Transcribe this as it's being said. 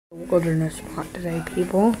Wilderness spot today,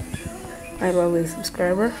 people. I have a lovely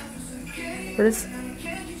subscriber.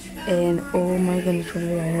 And oh my goodness, what do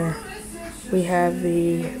we got here? We have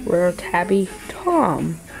the rare tabby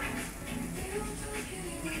tom.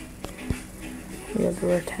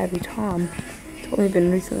 It's only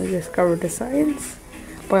been recently discovered to science.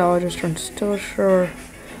 Biologists aren't still sure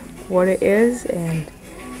what it is and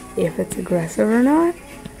if it's aggressive or not.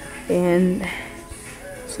 And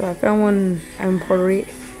so I found one in Puerto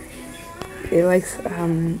Rico. It likes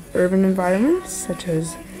urban environments, such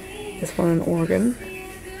as this one in Oregon.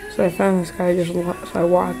 So I found this guy so I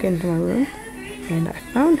walk into my room, and I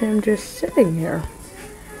found him just sitting here.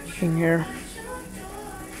 Here,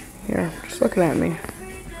 just looking at me.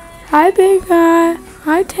 Hi, big guy.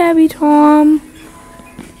 Hi, Tabby Tom.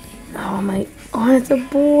 Oh, it's a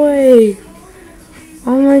boy.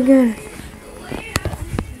 Oh my goodness.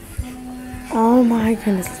 Oh my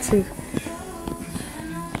goodness. Let's see.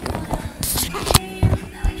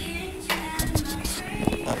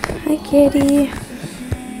 Hi, kitty.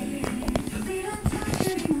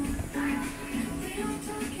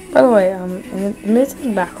 By the way, in the midst of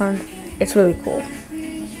the background, it's really cool.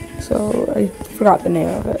 So I forgot the name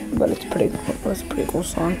of it, but it's pretty cool. It's a pretty cool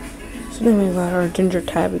song. So then we got our ginger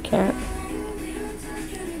tabby cat.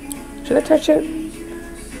 Should I touch it?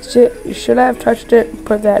 Should I have touched it?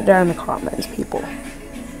 Put that down in the comments, people.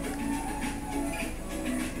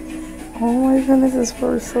 Oh my goodness, this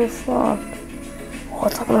fur is so soft. Oh,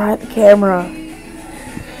 it's looking right at the camera.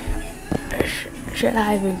 Should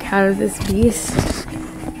I have encountered this beast?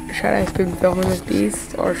 Should I have been filming this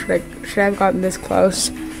beast? Or should I have gotten this close?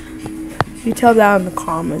 You tell down in the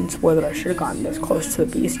comments whether I should have gotten this close to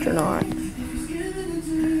the beast or not.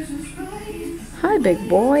 Hi, big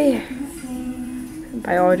boy.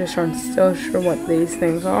 Biologists aren't still sure what these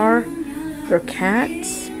things are. They're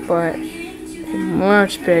cats, but they're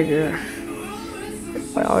much bigger.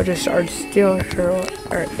 Biologists aren't still sure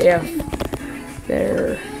if they're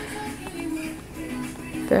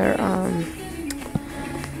how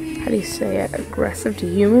do you say it, aggressive to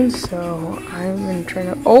humans. So I've been trying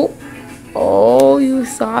to oh, you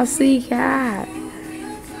saucy cat,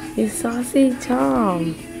 you saucy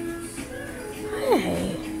Tom.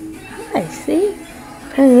 Hi, see,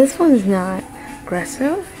 apparently this one's not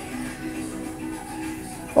aggressive.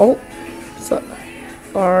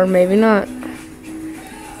 Or maybe not.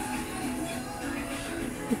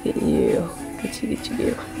 Look at you. Get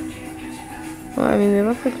you. Well, I mean, they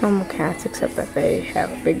look like normal cats, except that they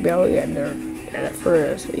have a big belly and their fur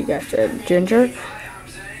is, you guys said, ginger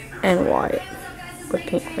and white, with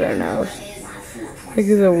pink for their nose. Look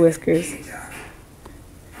at the whiskers.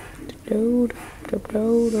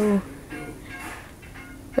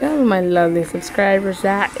 Well, my lovely subscribers,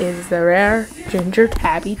 that is the rare ginger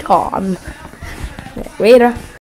tabby tom. Later.